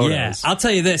cropping photos. Yeah, I'll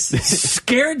tell you this.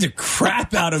 Scared the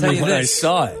crap out of me when I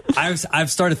saw it. I've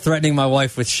started threatening my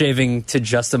wife with shaving to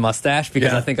just a mustache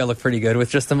because I think I look pretty good with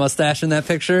just a mustache in that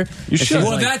picture. You should.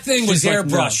 Well, that thing was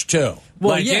airbrushed, too.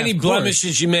 Well, like any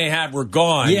blemishes you may have were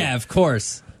gone. Yeah, of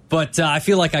course. But I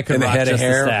feel like I could rock head of just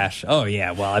hair. a stash. Oh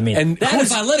yeah, well I mean, and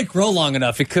if I let it grow long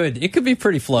enough, it could be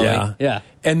pretty flowy. Yeah.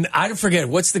 And I forget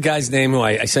what's the guy's name who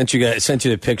I sent you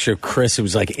the picture of Chris. It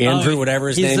was like Andrew, whatever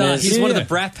his name is. He's one of the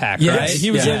Brat Pack, right?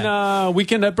 He was in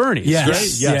Weekend at Bernie's.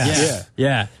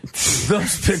 Yeah.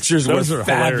 Those pictures were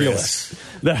fabulous.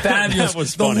 Fabulous. That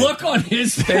was the funny. look on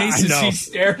his face as he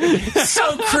stared.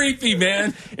 So creepy,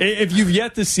 man. If you've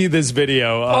yet to see this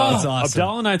video, that's awesome.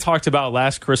 Abdallah and I talked about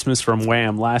Last Christmas from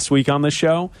Wham! Last week on the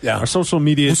show. Yeah. Our social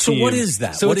media So team. what is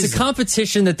that? So it's a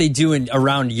competition that they do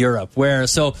around Europe where,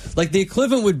 like the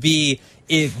equivalent would be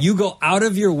if you go out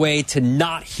of your way to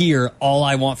not hear All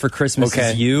I Want for Christmas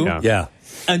Is You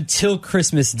until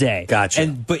Christmas Day. Gotcha.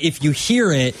 But if you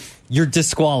hear it, you're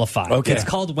disqualified. Okay. It's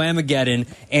called Whamageddon,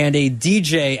 and a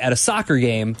DJ at a soccer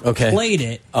game played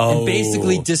it and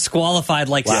basically disqualified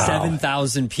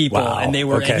 7,000 people. And they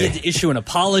were and he had to issue an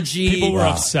apology. People were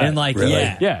upset. And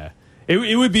Yeah.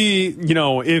 It would be,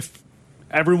 if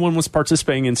everyone was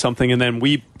participating in something and then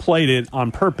we played it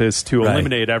on purpose to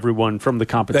eliminate everyone from the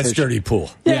competition. That's dirty pool.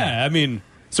 Yeah, I mean...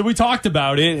 So we talked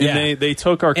about it, and they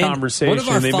took our conversation. One of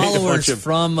our they followers made a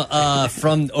bunch of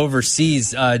from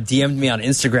overseas DM'd me on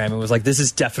Instagram and was like, "This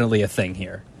is definitely a thing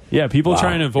here." Yeah, people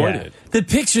trying to avoid it. The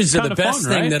pictures are the best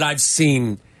thing that I've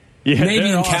seen. Maybe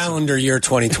in calendar year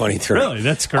 2023. Really,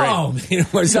 that's great. Oh, man,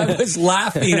 I was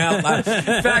laughing out loud.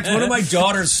 In fact, one of my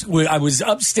daughters, I was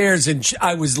upstairs and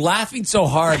I was laughing so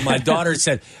hard. My daughter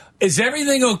said, "Is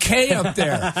everything okay up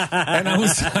there?" And I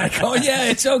was like, "Oh yeah,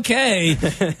 it's okay."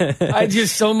 I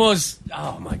just almost,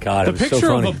 oh my god, the picture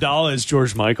so of Abdallah as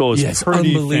George Michael is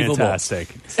pretty fantastic,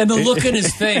 and the look in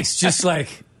his face, just like.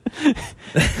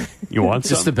 You want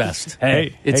some? It's the best.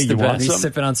 Hey, it's the best. He's some?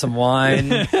 sipping on some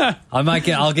wine.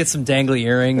 I'll get some dangly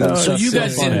earrings. So you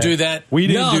guys didn't do that? We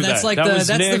didn't do that. That's like that was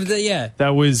that's Nick.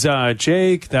 That was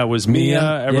Jake. That was Mia.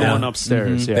 Everyone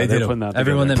upstairs. Mm-hmm. Yeah, they're putting that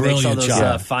everyone together. that makes all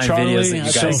those fine Charlie, videos that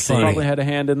you guys see. Probably had a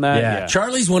hand in that. Yeah.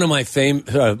 Charlie's one of my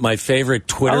favorite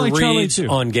Twitter reads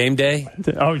on game day.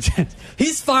 Oh,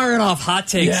 he's firing off hot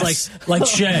takes like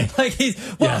Shay. Like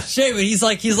Shay, but he's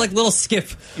like little Skip.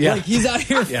 Yeah. Like he's out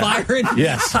here firing.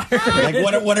 Yes. Like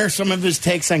what are some of his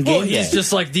takes on game day? He's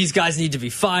just like, these guys need to be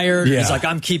fired. Yeah. He's like,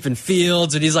 I'm keeping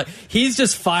Fields, and he's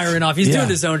just firing off. He's doing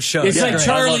his own show. It's like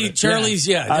Charlie's.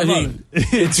 I mean,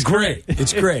 it's great.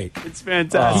 It's great. It's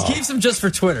fantastic. He keeps them just for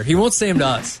Twitter. He won't say them to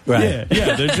us. Right.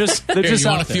 Yeah. They're just you out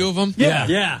want a few of them?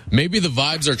 Yeah. Maybe the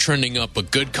vibes are trending up,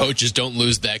 but good coaches don't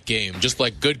lose that game. Just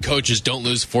like good coaches don't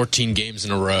lose 14 games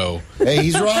in a row. Hey,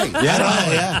 he's right.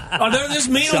 Yeah. Oh, there's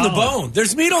meat on the bone.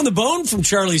 There's meat on the bone from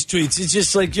Charlie's tweets. It's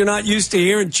just like you're not used to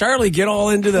hearing Charlie get all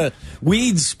into the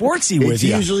weeds sportsy with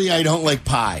you. Usually I don't like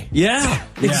pie. Yeah.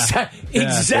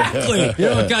 Exactly. You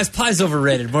know what, guys? Pie's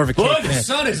overrated. More of a cake Look, man. the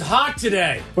sun is hot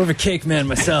today. More of a cake man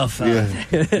myself.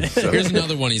 Here's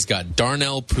another one he's got.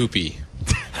 Darnell Poopy.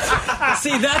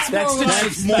 See, that's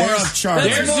more of Charlie.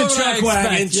 There's the Chuck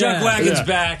Wagon. Chuck Wagon's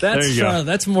back. That's Charlie.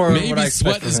 That's more of what I Maybe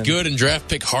expect sweat is good and draft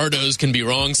pick hardos can be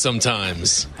wrong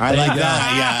sometimes. I like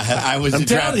that. Yeah, I was a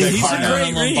draft pick he's a hardo.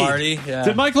 great read. Lombardi. Yeah.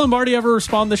 Did Mike Lombardi ever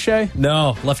respond to Shay?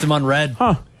 No, left him on red.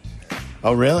 Huh.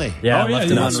 Oh, really? Yeah,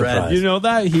 left him on red. You know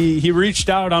that? He reached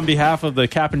out on behalf of the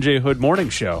Cap and J Hood morning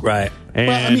show. Right.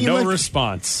 And no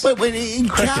response. But when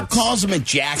Cap calls him a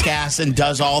jackass and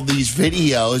does all these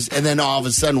videos and then all of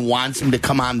a sudden wants him to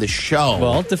come on the show.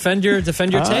 Well, defend your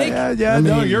take. Yeah,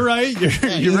 no, you're right. You're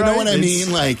you right. know what I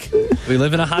mean? Like, we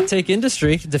live in a hot take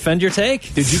industry. Defend your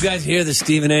take. Did you guys hear the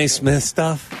Stephen A. Smith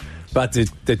stuff? About the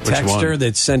texter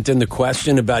that sent in the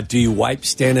question about do you wipe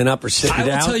standing up or sitting down?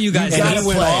 I will tell you guys this.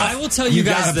 I will tell you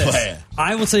guys this.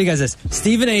 I will tell you guys this.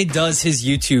 Stephen A. does his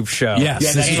YouTube show.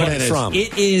 Yes, this is what it's from.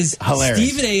 It is hilarious.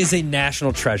 Stephen A. is a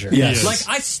national treasure. Yes. Like,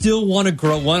 I still want to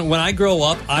grow. When I grow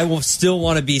up, I will still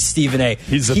want to be Stephen A.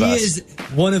 He's the best. He is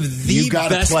one of the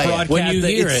best broadcasters. When you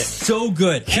hear it's so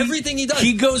good. Everything he does.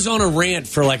 He goes on a rant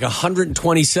for like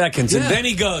 120 seconds, and then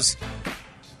he goes,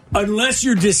 unless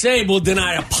you're disabled, then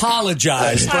I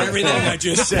apologize for everything I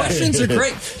just The said. questions are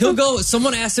great. He'll go,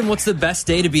 someone asked him what's the best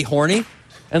day to be horny.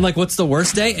 And like, what's the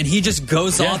worst day? And he just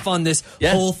goes off on this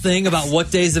whole thing about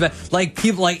what day's the best. Like,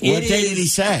 people like, what day did he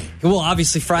say? Well,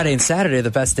 obviously Friday and Saturday are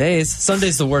the best days.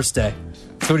 Sunday's the worst day.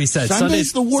 That's what he said.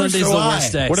 Sunday's the worst. Sunday's the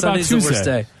worst day. What about Sunday's Tuesday? the worst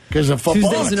day. Because of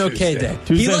football. Tuesday's an okay day.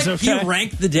 He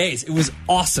ranked the days. It was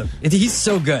awesome. He's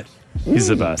so good. He's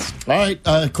the best. All right,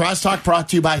 Crosstalk brought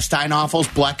to you by Steinhoffels,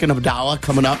 Bleck and Abdallah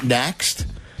coming up next.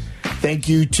 Thank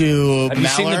you to Have you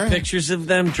seen Meller. the pictures of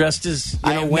them dressed as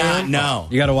I have not, no.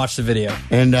 You got to watch the video.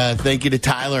 And thank you to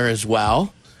Tyler as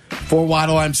well. For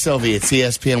Waddle, I'm Sylvie at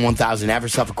ESPN 1000. Have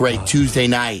yourself a great Tuesday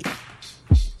night.